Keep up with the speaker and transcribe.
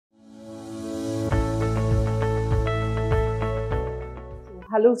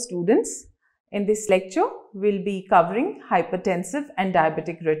Hello students, in this lecture we'll be covering hypertensive and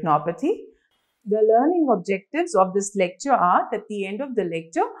diabetic retinopathy. The learning objectives of this lecture are that at the end of the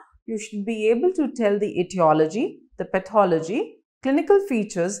lecture you should be able to tell the etiology, the pathology, clinical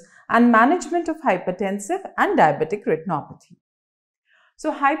features and management of hypertensive and diabetic retinopathy.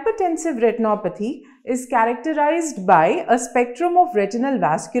 So hypertensive retinopathy is characterized by a spectrum of retinal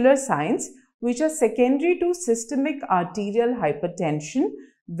vascular signs which are secondary to systemic arterial hypertension,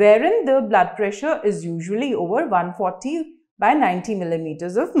 wherein the blood pressure is usually over 140 by 90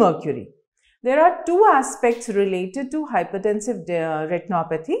 millimeters of mercury. There are two aspects related to hypertensive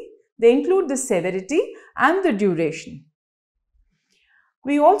retinopathy. They include the severity and the duration.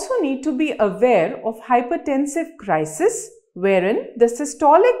 We also need to be aware of hypertensive crisis, wherein the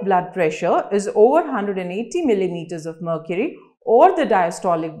systolic blood pressure is over 180 millimeters of mercury or the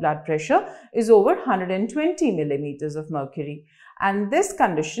diastolic blood pressure is over 120 millimeters of mercury, and this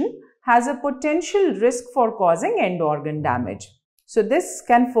condition has a potential risk for causing end organ damage. So this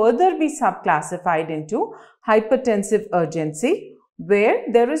can further be subclassified into hypertensive urgency, where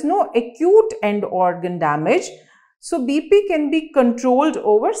there is no acute end organ damage, so BP can be controlled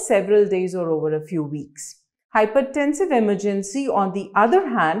over several days or over a few weeks. Hypertensive emergency, on the other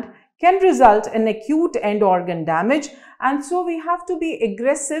hand, can result in acute end organ damage, and so we have to be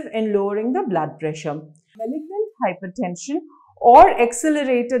aggressive in lowering the blood pressure. Malignant hypertension or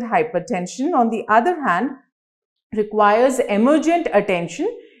accelerated hypertension, on the other hand, requires emergent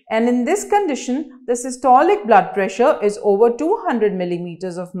attention, and in this condition the systolic blood pressure is over 200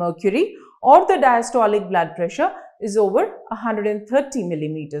 millimeters of mercury or the diastolic blood pressure is over 130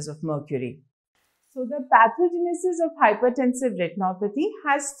 millimeters of mercury. So the pathogenesis of hypertensive retinopathy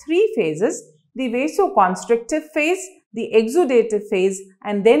has three phases: the vasoconstrictive phase, the exudative phase,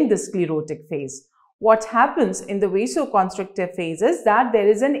 and then the sclerotic phase. What happens in the vasoconstrictive phase is that there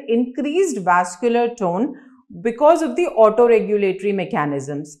is an increased vascular tone because of the autoregulatory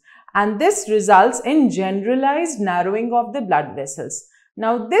mechanisms, and this results in generalized narrowing of the blood vessels.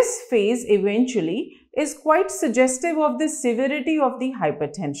 Now this phase eventually is quite suggestive of the severity of the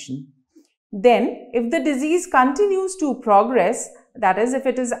hypertension. Then, if the disease continues to progress, that is, if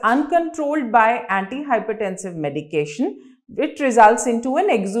it is uncontrolled by antihypertensive medication, it results into an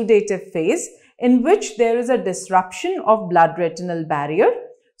exudative phase in which there is a disruption of blood-retinal barrier.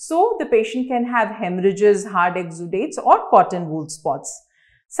 So, the patient can have hemorrhages, hard exudates or cotton wool spots.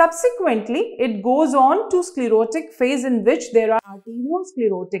 Subsequently, it goes on to sclerotic phase in which there are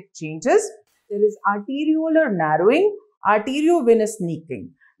arteriosclerotic changes, there is arteriolar narrowing, arteriovenous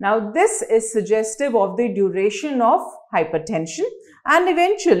leaking. Now, this is suggestive of the duration of hypertension, and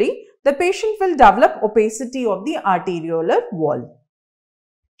eventually the patient will develop opacity of the arteriolar wall.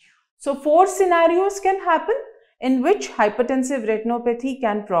 So, four scenarios can happen in which hypertensive retinopathy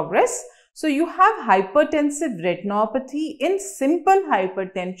can progress. So, you have hypertensive retinopathy in simple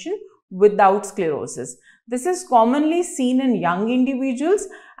hypertension without sclerosis. This is commonly seen in young individuals,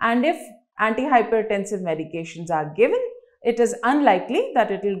 and if antihypertensive medications are given, it is unlikely that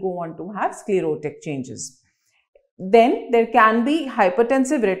it will go on to have sclerotic changes. Then there can be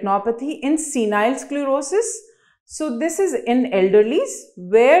hypertensive retinopathy in senile sclerosis. So this is in elderlies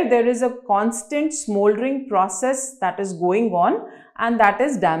where there is a constant smoldering process that is going on and that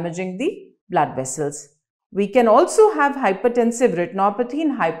is damaging the blood vessels. We can also have hypertensive retinopathy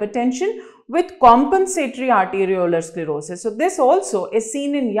in hypertension with compensatory arteriolar sclerosis. So this also is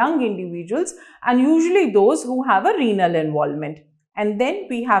seen in young individuals and usually those who have a renal involvement. And then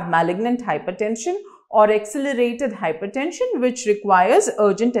we have malignant hypertension or accelerated hypertension, which requires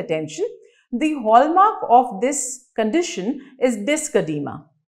urgent attention. The hallmark of this condition is disc edema.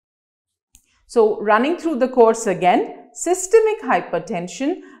 So running through the course again, systemic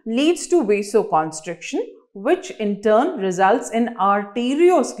hypertension leads to vasoconstriction, which in turn results in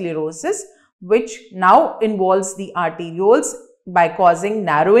arteriosclerosis, which now involves the arterioles by causing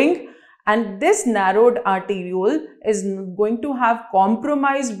narrowing, and this narrowed arteriole is going to have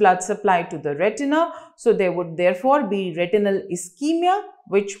compromised blood supply to the retina. So there would therefore be retinal ischemia,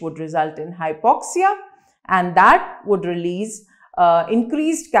 which would result in hypoxia, and that would release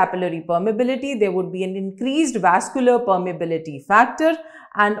increased capillary permeability. There would be an increased vascular permeability factor,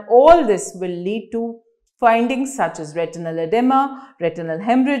 and all this will lead to findings such as retinal edema, retinal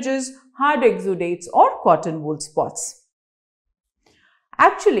hemorrhages, hard exudates or cotton wool spots.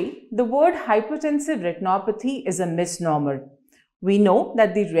 Actually, the word hypertensive retinopathy is a misnomer. We know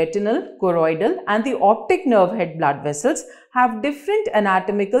that the retinal, choroidal and the optic nerve head blood vessels have different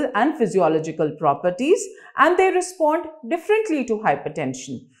anatomical and physiological properties and they respond differently to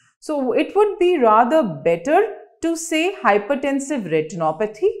hypertension. So, it would be rather better to say hypertensive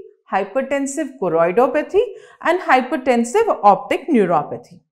retinopathy, hypertensive choroidopathy, and hypertensive optic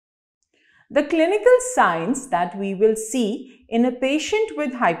neuropathy. The clinical signs that we will see in a patient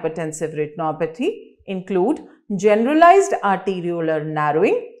with hypertensive retinopathy include generalized arteriolar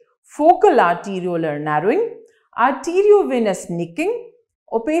narrowing, focal arteriolar narrowing, arteriovenous nicking,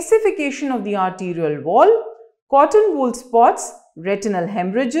 opacification of the arterial wall, cotton wool spots, retinal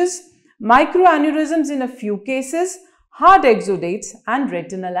hemorrhages, microaneurysms in a few cases, hard exudates, and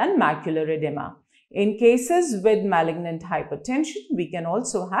retinal and macular edema. In cases with malignant hypertension, we can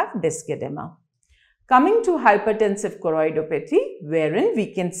also have disc edema. Coming to hypertensive choroidopathy, wherein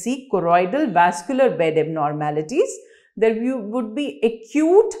we can see choroidal vascular bed abnormalities, there would be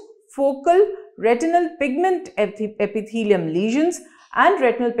acute focal retinal pigment epithelium lesions, and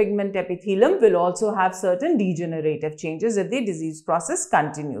retinal pigment epithelium will also have certain degenerative changes if the disease process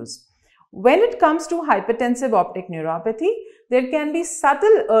continues. When it comes to hypertensive optic neuropathy, there can be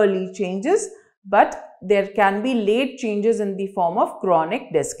subtle early changes, but there can be late changes in the form of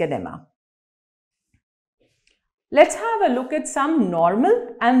chronic disc edema. Let's have a look at some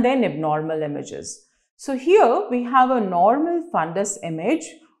normal and then abnormal images. So here we have a normal fundus image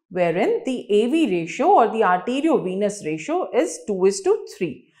wherein the AV ratio or the arteriovenous ratio is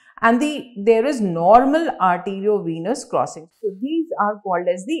 2:3 and there is normal arteriovenous crossing. So these are called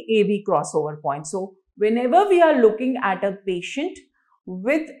as the AV crossover points. So whenever we are looking at a patient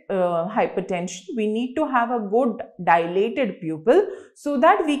with hypertension, we need to have a good dilated pupil so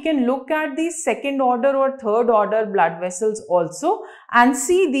that we can look at these second order or third order blood vessels also and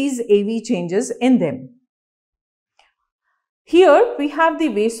see these AV changes in them. Here we have the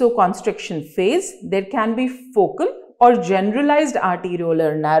vasoconstriction phase. There can be focal or generalized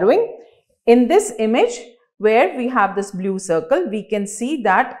arteriolar narrowing. In this image, where we have this blue circle, we can see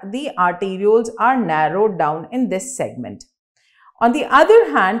that the arterioles are narrowed down in this segment. On the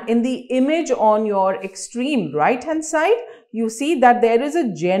other hand, in the image on your extreme right hand side, you see that there is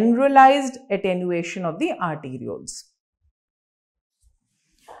a generalized attenuation of the arterioles.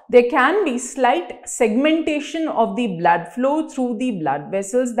 There can be slight segmentation of the blood flow through the blood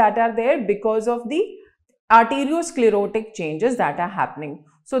vessels that are there because of the arteriosclerotic changes that are happening.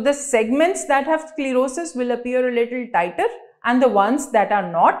 So the segments that have sclerosis will appear a little tighter and the ones that are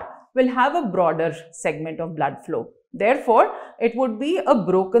not will have a broader segment of blood flow. Therefore, it would be a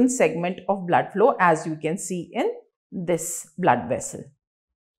broken segment of blood flow as you can see in this blood vessel.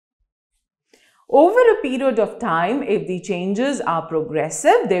 Over a period of time, if the changes are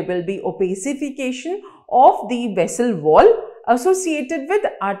progressive, there will be opacification of the vessel wall associated with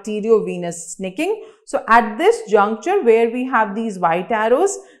arteriovenous nicking. So at this juncture where we have these white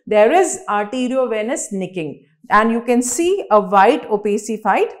arrows, there is arteriovenous nicking and you can see a white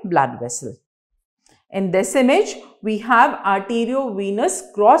opacified blood vessel. In this image, we have arteriovenous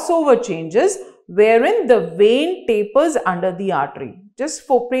crossover changes wherein the vein tapers under the artery. Just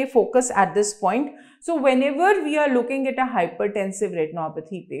pay focus at this point. So whenever we are looking at a hypertensive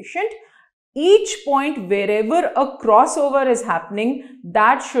retinopathy patient, each point wherever a crossover is happening,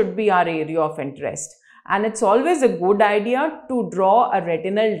 that should be our area of interest. And it's always a good idea to draw a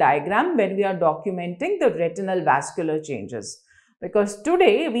retinal diagram when we are documenting the retinal vascular changes. Because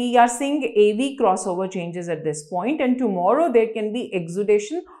today we are seeing AV crossover changes at this point and tomorrow there can be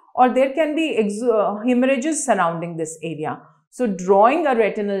exudation or there can be hemorrhages surrounding this area. So drawing a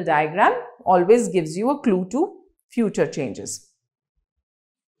retinal diagram always gives you a clue to future changes.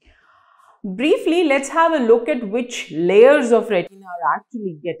 Briefly, let's have a look at which layers of retina are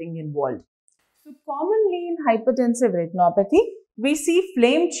actually getting involved. So commonly in hypertensive retinopathy, we see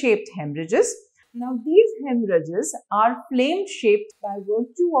flame-shaped hemorrhages. Now these hemorrhages are flame-shaped by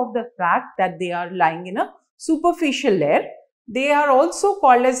virtue of the fact that they are lying in a superficial layer. They are also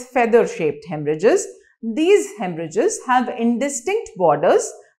called as feather-shaped hemorrhages. These hemorrhages have indistinct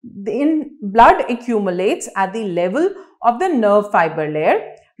borders. Blood accumulates at the level of the nerve fiber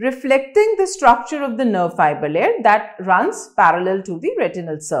layer, reflecting the structure of the nerve fiber layer that runs parallel to the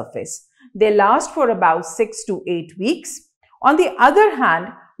retinal surface. They last for about 6 to 8 weeks. On the other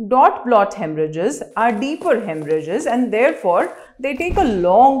hand, dot blot hemorrhages are deeper hemorrhages and therefore they take a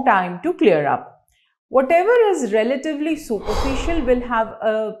long time to clear up. Whatever is relatively superficial will have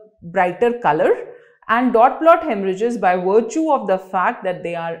a brighter color, and dot blot hemorrhages, by virtue of the fact that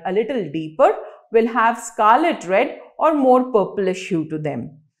they are a little deeper, will have scarlet red or more purplish hue to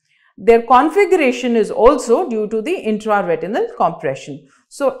them. Their configuration is also due to the intraretinal compression.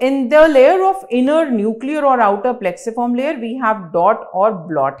 So in the layer of inner nuclear or outer plexiform layer, we have dot or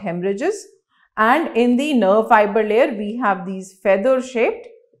blot hemorrhages, and in the nerve fiber layer, we have these feather-shaped,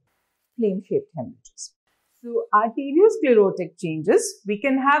 flame-shaped hemorrhages. So arteriosclerotic changes, we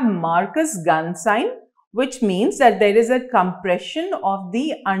can have Marcus gun sign, which means that there is a compression of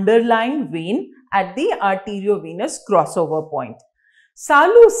the underlying vein at the arteriovenous crossover point.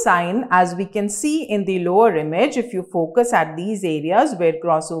 Salu sign, as we can see in the lower image, if you focus at these areas where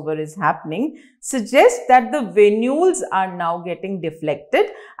crossover is happening, suggests that the venules are now getting deflected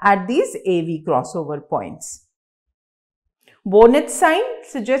at these AV crossover points. Bonnet sign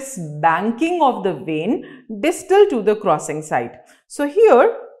suggests banking of the vein distal to the crossing site. So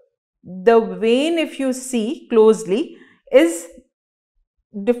here, the vein, if you see closely, is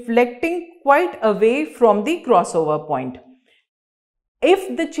deflecting quite away from the crossover point.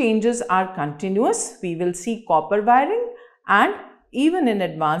 If the changes are continuous, we will see copper wiring, and even in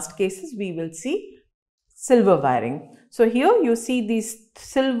advanced cases, we will see silver wiring. So here you see these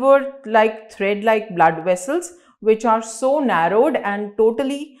silver-like thread-like blood vessels which are so narrowed and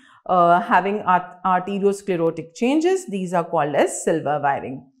totally having arteriosclerotic changes. These are called as silver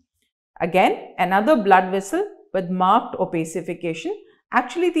wiring. Again, another blood vessel with marked opacification.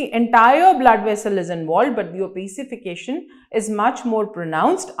 Actually, the entire blood vessel is involved, but the opacification is much more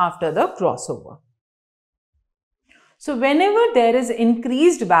pronounced after the crossover. So, whenever there is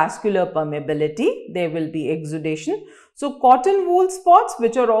increased vascular permeability, there will be exudation. So, cotton wool spots,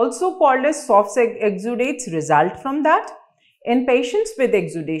 which are also called as soft exudates, result from that. In patients with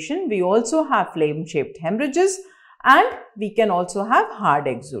exudation, we also have flame-shaped hemorrhages, and we can also have hard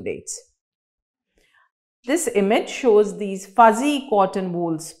exudates. This image shows these fuzzy cotton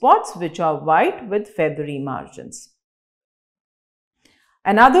wool spots which are white with feathery margins.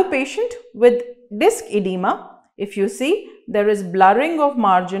 Another patient with disc edema, if you see, there is blurring of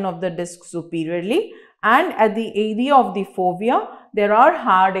margin of the disc superiorly, and at the area of the fovea, there are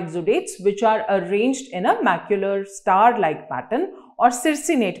hard exudates which are arranged in a macular star-like pattern or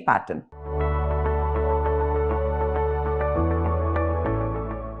circinate pattern.